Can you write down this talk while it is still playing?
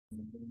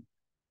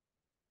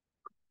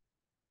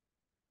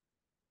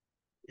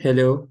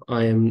Hello,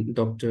 I am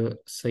Dr.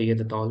 Syed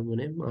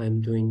Munamm. I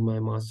am doing my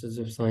Masters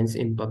of Science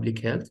in Public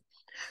Health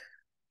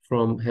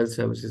from Health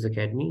Services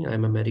Academy. I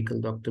am a medical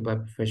doctor by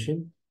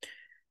profession.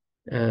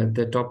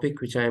 The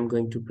topic which I am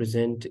going to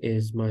present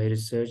is my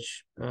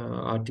research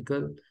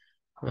article,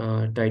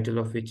 title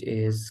of which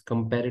is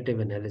Comparative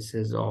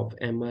Analysis of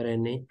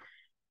mRNA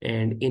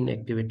and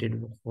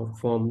Inactivated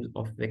Forms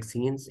of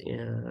Vaccines,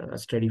 a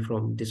study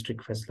from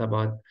District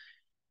Faisalabad,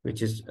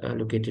 which is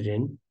located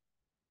in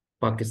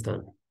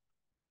Pakistan.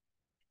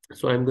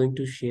 So I'm going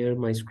to share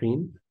my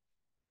screen.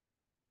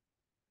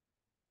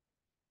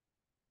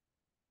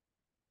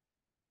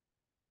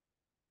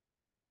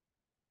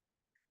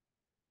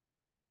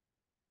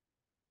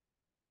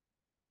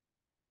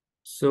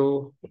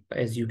 So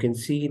as you can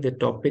see, the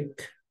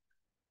topic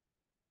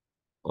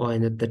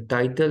and the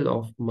title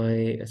of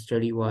my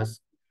study was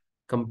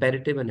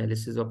Comparative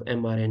Analysis of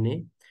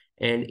mRNA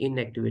and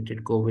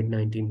Inactivated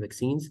COVID-19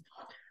 Vaccines.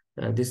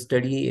 This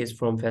study is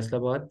from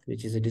Faisalabad,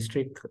 which is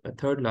a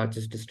third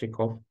largest district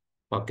of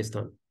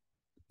Pakistan.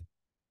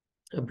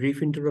 A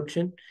brief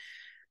introduction.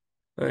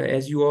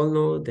 As you all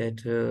know that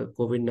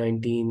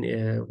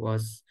COVID-19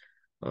 was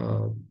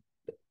uh,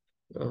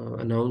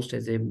 announced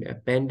as a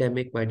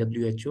pandemic by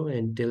WHO.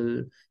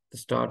 Until the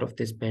start of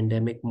this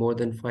pandemic, more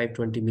than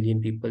 520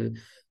 million people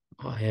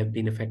have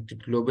been affected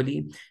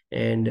globally,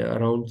 and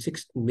around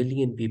 6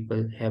 million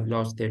people have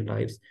lost their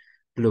lives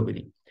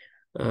globally.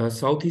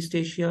 Southeast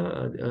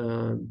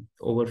Asia,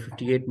 over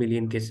 58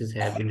 million cases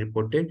have been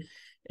reported,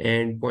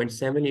 and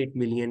 0.78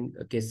 million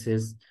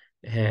cases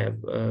have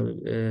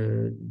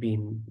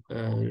been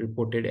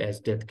reported as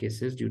death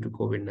cases due to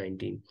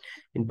COVID-19.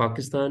 In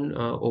Pakistan,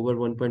 over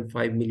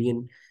 1.5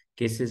 million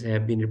cases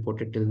have been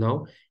reported till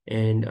now,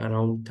 and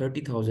around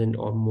 30,000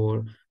 or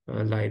more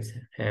lives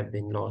have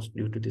been lost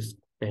due to this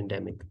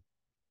pandemic.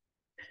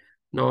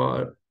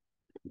 Now,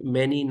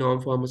 many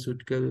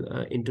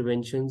non-pharmaceutical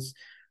interventions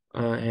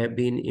have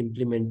been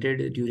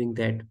implemented during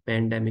that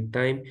pandemic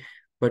time,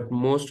 but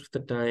most of the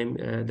time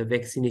the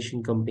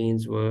vaccination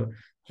campaigns were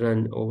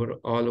run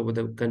all over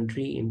the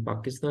country in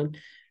Pakistan.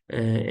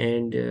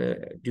 And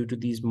due to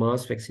these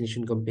mass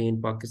vaccination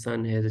campaign,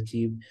 Pakistan has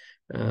achieved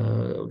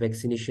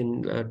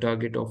vaccination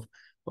target of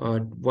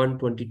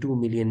 122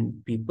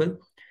 million people.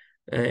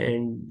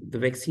 And the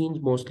vaccines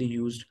mostly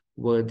used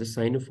were the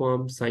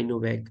Sinopharm,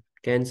 Sinovac,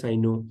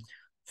 CanSino,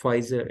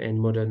 Pfizer, and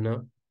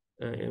Moderna,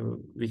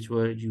 which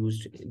were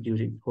used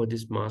for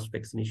this mass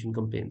vaccination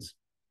campaigns.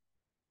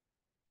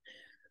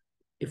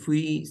 If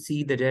we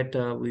see the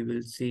data, we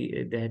will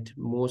see that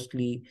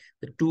mostly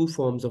the two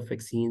forms of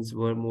vaccines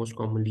were most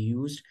commonly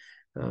used,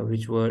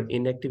 which were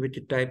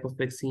inactivated type of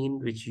vaccine,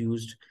 which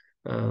used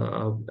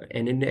an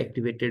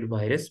inactivated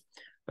virus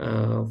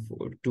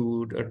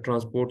to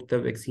transport the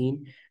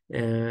vaccine,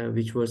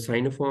 which were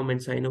Sinopharm and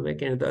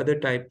Sinovac, and the other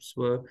types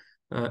were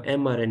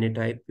mRNA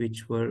type,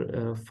 which were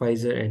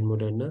Pfizer and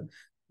Moderna,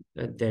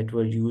 that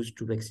were used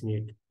to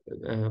vaccinate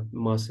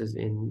masses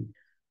in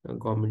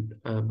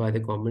by the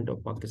government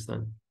of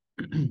Pakistan.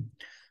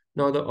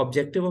 Now, the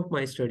objective of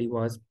my study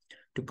was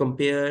to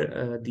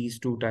compare these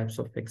two types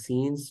of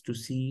vaccines to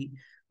see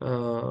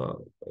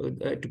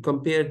to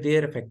compare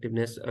their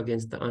effectiveness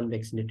against the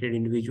unvaccinated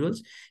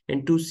individuals,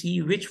 and to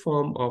see which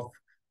form of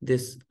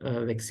this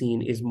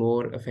vaccine is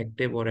more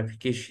effective or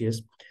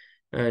efficacious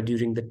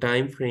during the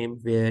time frame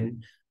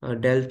when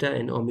Delta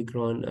and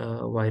Omicron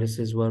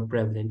viruses were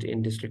prevalent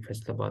in District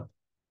Faisalabad.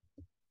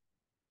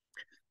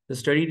 The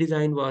study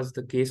design was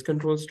the case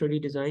control study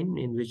design,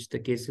 in which the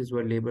cases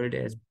were labeled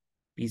as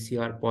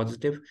PCR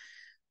positive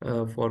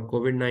for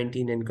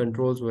COVID-19, and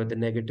controls were the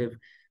negative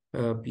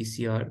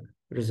PCR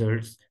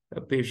results,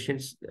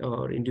 patients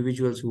or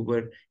individuals who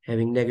were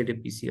having negative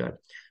PCR.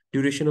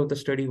 Duration of the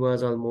study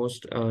was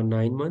almost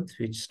 9 months,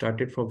 which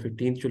started from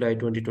 15th July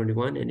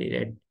 2021, and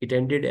it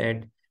ended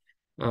at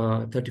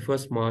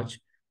 31st March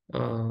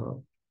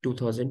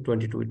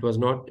 2022.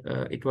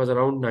 It was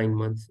around 9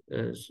 months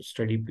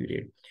study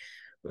period.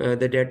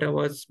 The data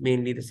was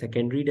mainly the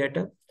secondary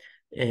data,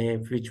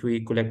 which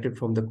we collected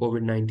from the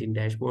COVID-19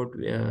 dashboard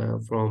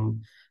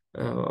from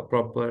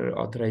proper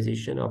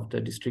authorization of the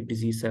District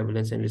Disease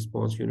Surveillance and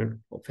Response Unit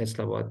of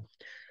Faisalabad.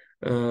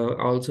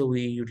 Also,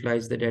 we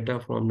utilized the data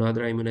from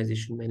Nadra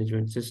Immunization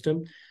Management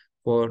System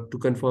to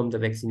confirm the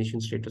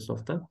vaccination status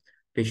of the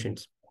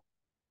patients.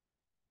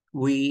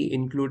 We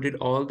included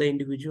all the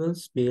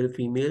individuals, male,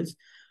 females,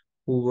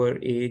 who were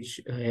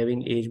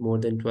having age more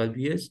than 12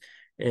 years,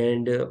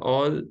 and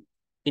all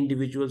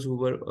individuals who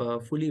were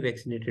fully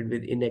vaccinated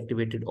with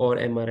inactivated or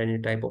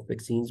mRNA type of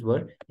vaccines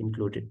were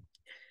included.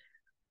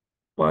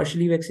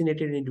 Partially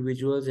vaccinated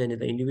individuals and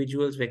the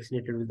individuals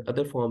vaccinated with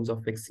other forms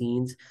of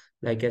vaccines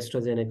like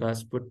AstraZeneca,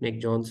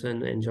 Sputnik,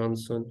 Johnson &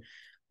 Johnson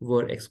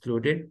were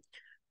excluded.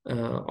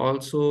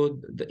 Also,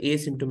 the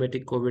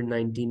asymptomatic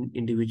COVID-19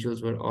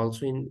 individuals were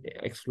also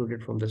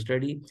excluded from the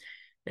study,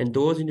 and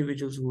those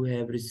individuals who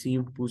have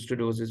received booster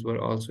doses were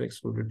also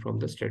excluded from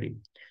the study.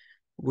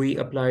 We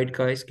applied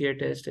chi-square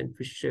test and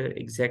Fisher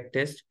exact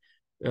test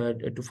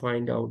to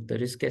find out the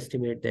risk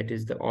estimate, that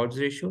is the odds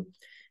ratio.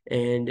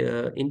 And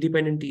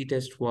independent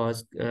t-test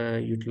was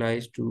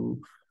utilized to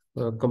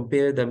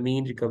compare the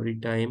mean recovery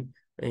time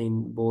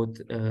in both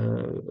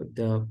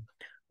the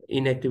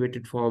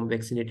inactivated form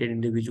vaccinated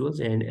individuals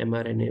and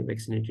mRNA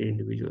vaccinated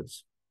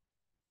individuals.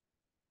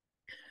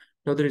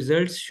 Now, the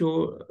results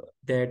show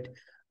that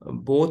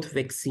both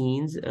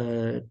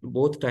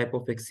type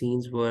of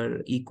vaccines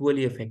were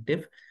equally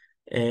effective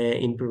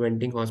in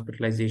preventing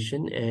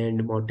hospitalization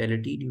and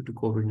mortality due to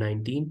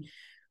COVID-19.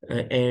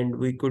 And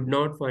we could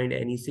not find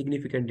any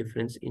significant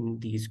difference in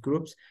these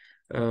groups.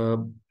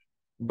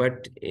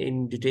 But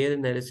in detailed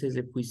analysis,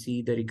 if we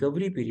see the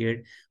recovery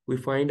period, we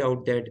find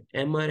out that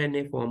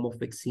mRNA form of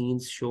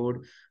vaccines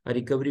showed a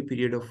recovery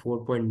period of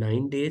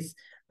 4.9 days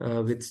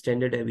with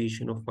standard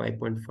deviation of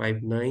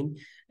 5.59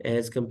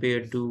 as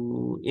compared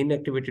to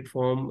inactivated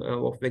form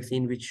of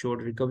vaccine, which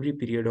showed recovery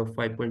period of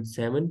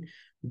 5.7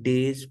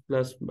 days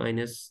plus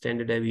minus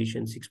standard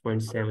deviation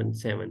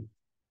 6.77.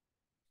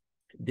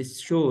 This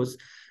shows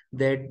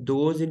that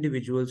those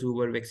individuals who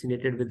were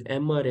vaccinated with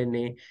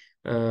mRNA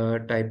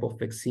type of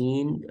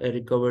vaccine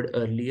recovered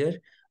earlier,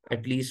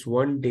 at least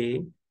 1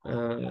 day,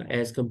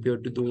 as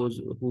compared to those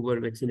who were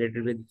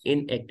vaccinated with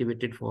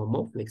inactivated form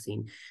of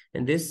vaccine.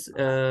 And this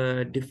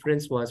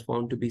difference was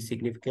found to be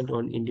significant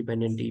on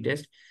independent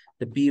t-test.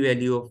 The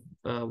p-value of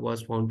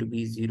was found to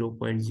be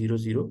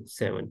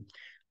 0.007,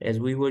 as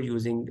we were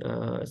using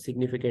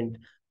significance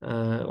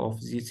of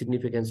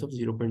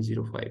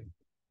 0.05.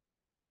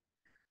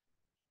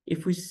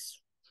 If we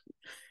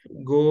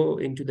go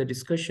into the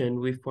discussion,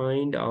 we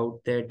find out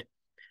that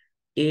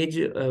age,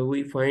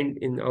 we find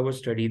in our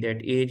study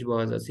that age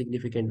was a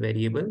significant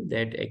variable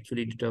that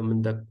actually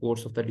determined the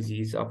course of the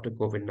disease after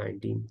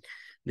COVID-19.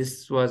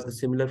 This was the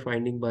similar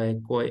finding by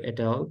Coy et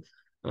al.,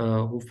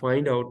 who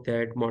find out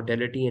that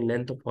mortality and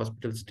length of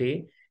hospital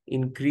stay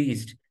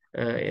increased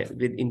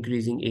with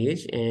increasing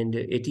age, and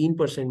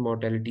 18%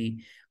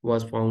 mortality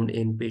was found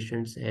in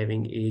patients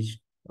having age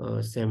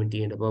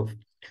 70 and above.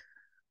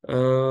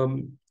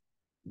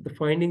 The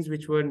findings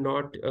which were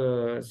not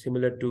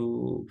similar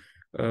to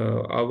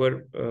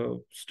our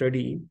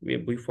study,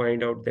 we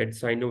find out that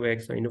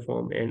Sinovac,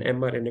 Sinopharm, and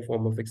mRNA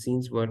form of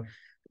vaccines were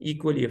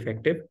equally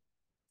effective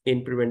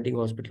in preventing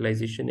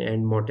hospitalization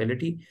and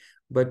mortality.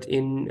 But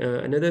in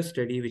another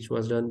study, which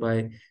was done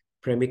by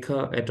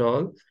Premika et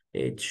al.,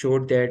 it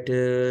showed that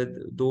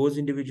those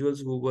individuals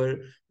who were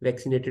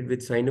vaccinated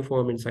with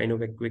Sinopharm and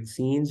Sinovac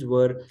vaccines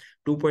were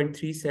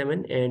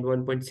 2.37 and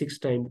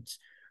 1.6 times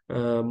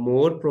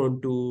more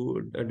prone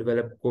to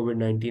develop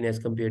COVID-19 as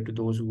compared to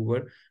those who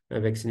were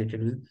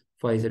vaccinated with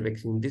Pfizer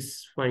vaccine.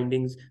 These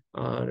findings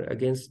are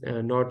against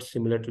not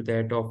similar to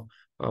that of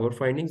our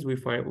findings. We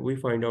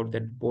find out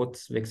that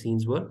both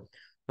vaccines were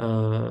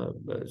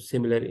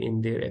similar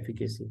in their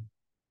efficacy.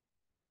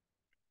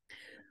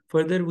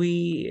 Further,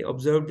 we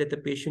observed that the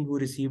patient who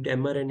received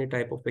mRNA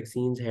type of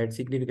vaccines had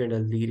significant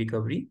early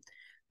recovery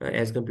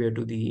as compared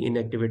to the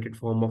inactivated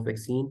form of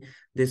vaccine.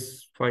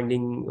 This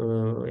finding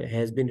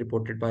has been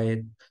reported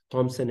by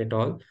Thompson et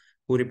al.,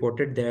 who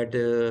reported that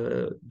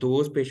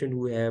those patients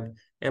who have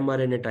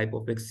mRNA type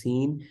of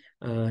vaccine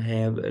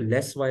have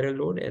less viral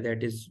load,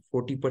 that is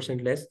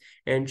 40% less,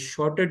 and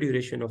shorter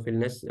duration of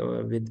illness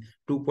with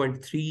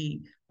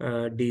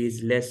 2.3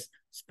 days less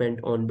spent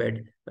on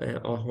bed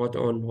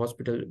on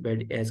hospital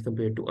bed as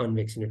compared to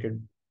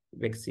unvaccinated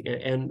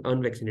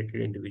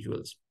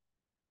individuals.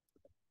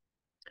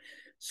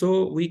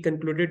 So we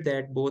concluded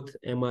that both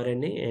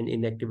mRNA and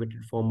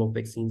inactivated form of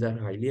vaccines are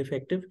highly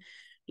effective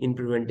in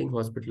preventing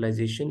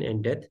hospitalization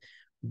and death.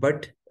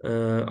 But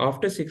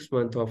after 6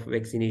 months of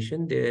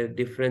vaccination, there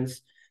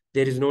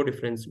is no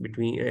difference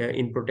between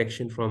in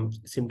protection from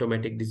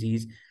symptomatic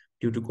disease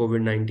due to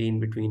COVID-19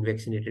 between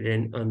vaccinated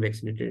and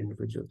unvaccinated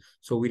individuals.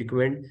 So we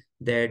recommend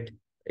that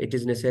it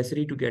is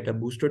necessary to get a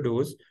booster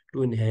dose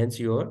to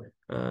enhance your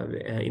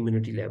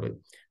immunity level.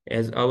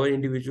 As our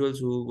individuals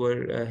who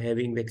were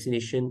having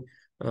vaccination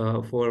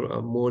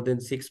for more than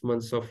 6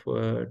 months of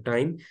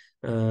time,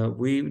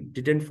 we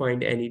didn't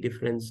find any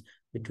difference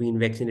between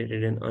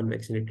vaccinated and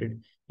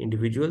unvaccinated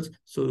individuals.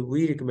 So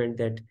we recommend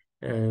that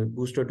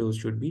booster dose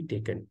should be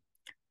taken.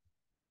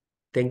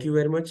 Thank you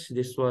very much.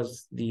 This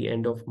was the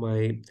end of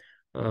my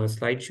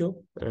slideshow.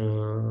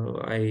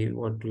 I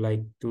want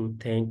to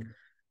thank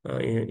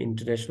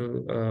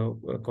International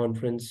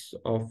Conference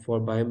for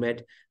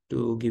Biomed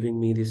for giving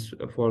me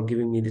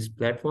this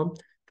platform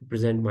to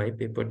present my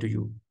paper to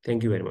you.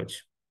 Thank you very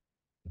much.